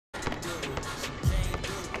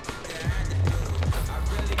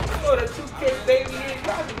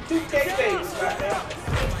2K babies, goddamn.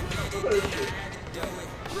 Look at this shit.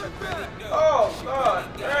 Oh, God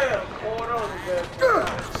damn. Going on with that.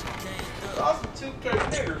 Y'all some 2K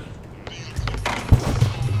niggers.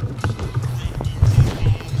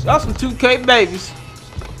 Y'all some 2K babies.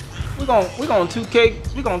 We gonna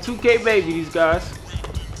 2K baby these guys.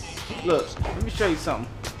 Look, let me show you something.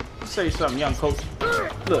 Let me show you something, young coach.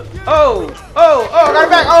 Look. Oh, got it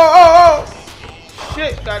back. Oh.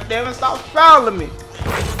 Shit, goddamn it, stop fouling me.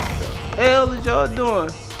 Hell is y'all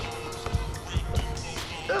doing?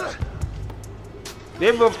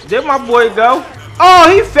 There my boy go. Oh,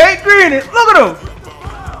 he fake greening. Look at him.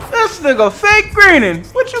 This nigga fake greening.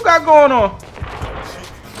 What you got going on?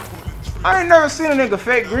 I ain't never seen a nigga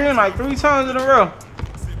fake green like 3 times in a row.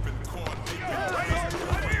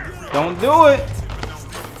 Don't do it.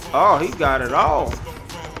 Oh, he got it all.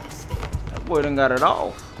 That boy done got it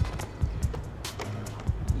all.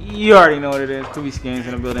 You already know what it is. Could be skins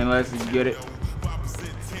in the building unless you get it.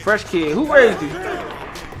 Fresh kid. Who raised you?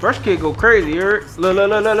 Fresh kid go crazy. You heard?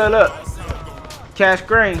 Look. Cash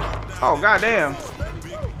green. Oh, goddamn.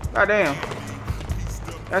 Goddamn.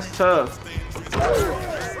 That's tough.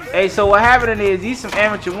 Hey, so what happening is these some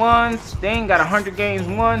amateur ones. They ain't got 100 games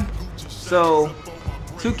won. So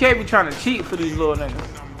 2K be trying to cheat for these little niggas.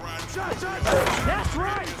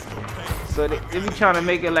 So they be trying to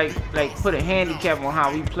make it like put a handicap on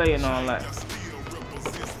how we play and all that.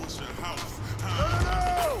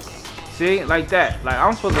 See, like that. Like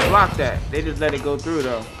I'm supposed to block that. They just let it go through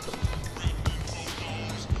though.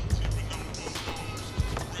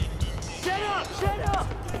 Shut up.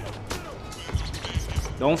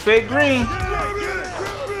 Don't fake green.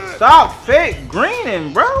 Stop fake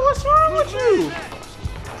greening, bro. What's wrong with you?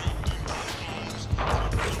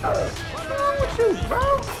 What's wrong with you,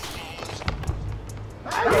 bro?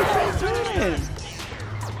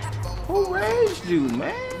 Who raised you,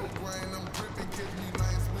 man?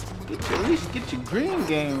 At least get your green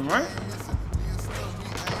game right.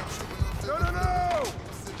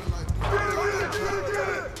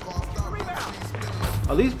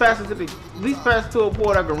 At least pass it to a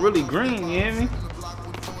boy that can really green. You hear me?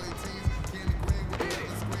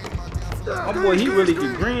 My boy, he really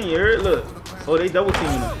can green. You heard? Look. Oh, they double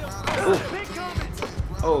teaming him.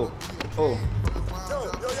 Oh.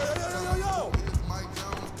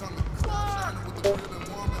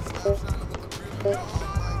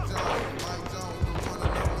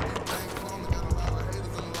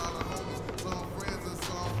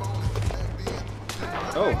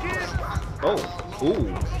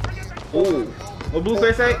 Ooh. What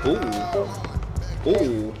Blueface say?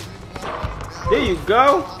 Ooh. There you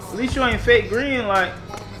go. At least you ain't fake green like.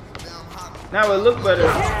 Now it look better.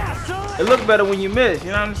 It look better when you miss,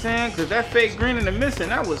 you know what I'm saying? Cause that fake green and the missing,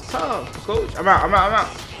 that was tough, coach. I'm out.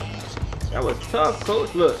 That was tough,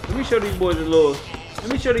 coach. Look, let me show these boys a little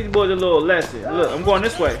lesson. Look, I'm going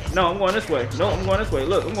this way. No, I'm going this way. No, I'm going this way.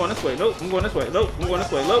 Look, I'm going this way. Nope, I'm going this way. Nope, I'm going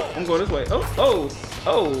this way. Nope, I'm going this way. Oh,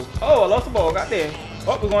 I lost the ball. Goddamn.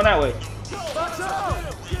 Oh, we're going that way.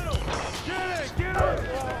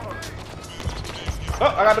 Oh,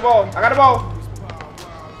 I got the ball.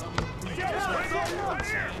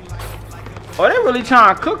 Oh, they really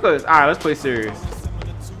trying to cook us. All right, let's play serious.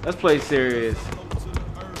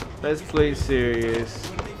 Those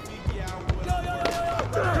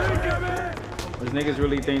niggas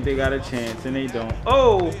really think they got a chance, and they don't.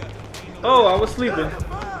 Oh, I was sleeping.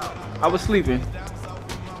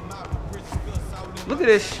 Look at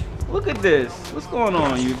this. What's going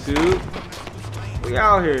on, YouTube? We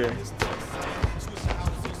out here.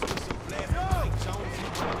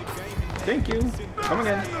 Thank you. Come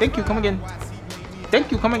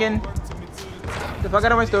again. If I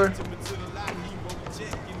got on my store.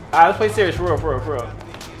 Alright, let's play serious for real.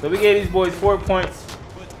 So we gave these boys 4 points.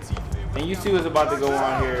 And you see what's about to go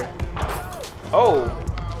on here.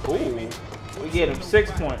 We gave him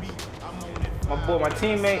 6 points. My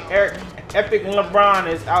teammate Epic LeBron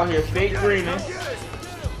is out here fake greening.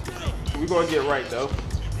 We're gonna get right though.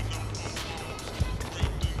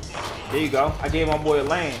 There you go. I gave my boy a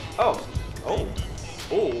lane. Oh.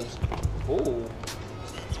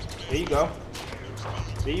 There you go.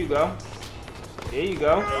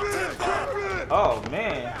 Oh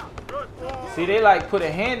man. See, they like put a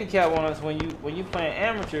handicap on us when you playing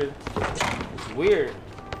amateurs. It's weird.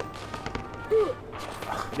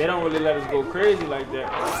 They don't really let us go crazy like that.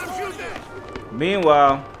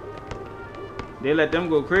 Meanwhile, they let them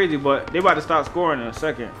go crazy, but they about to start scoring in a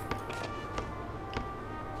second.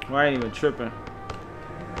 Well, I ain't even tripping.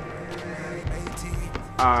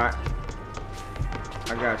 Alright.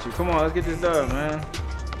 I got you. Come on, let's get this done, man.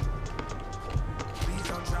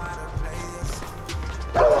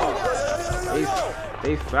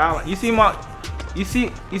 They fouling. You see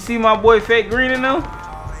my boy Fake Green in them?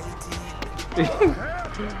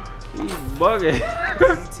 He's bugging.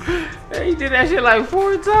 Hey, he did that shit like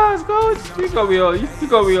 4 times, coach. You gonna be on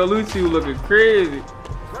YouTube looking crazy.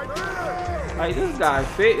 Like this guy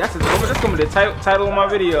fake. That's gonna be the title of my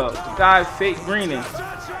video. The guy Fake Greening.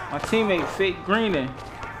 My teammate Fake Greening.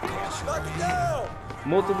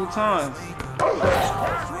 Multiple times.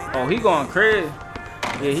 Oh, he going crazy.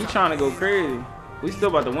 Yeah, he trying to go crazy. We still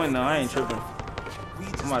about to win though. I ain't tripping.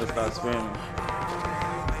 Somebody start spamming.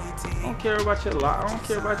 I don't care about your lock. I don't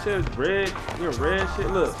care about your red shit.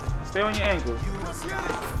 Look, stay on your ankles.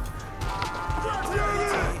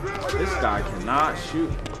 This guy cannot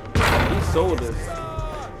shoot. He sold us.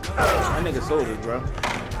 That nigga sold us, bro.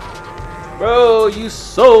 Bro, you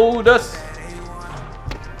sold us.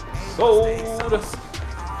 Sold us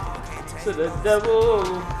to the devil.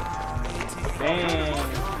 Damn.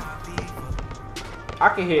 I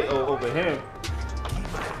can hit over him.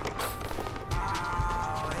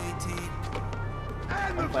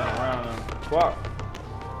 I'm playing around him. Fuck.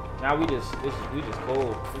 Now we just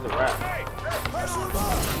cold. It's a wrap.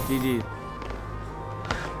 GG.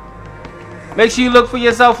 Make sure you look for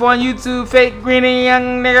yourself on YouTube, Fake Greeny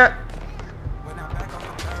young nigga.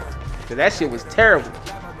 Cause that shit was terrible.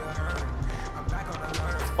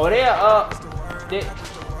 Oh, they're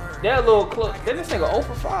a little close. Then this nigga 0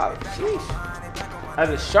 for 5. Sheesh. As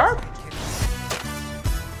a sharp,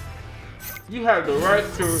 you have the right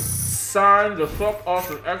to sign the fuck off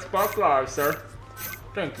of Xbox Live, sir.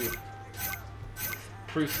 Thank you.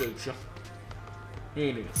 Appreciate you. You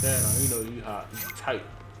ain't even saying that. You know you hot. You tight.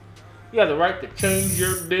 You have the right to change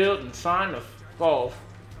your build and sign the fuck off.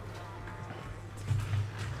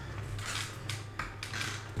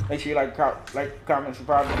 Make sure you like, comment,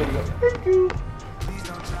 subscribe to the video. Thank you.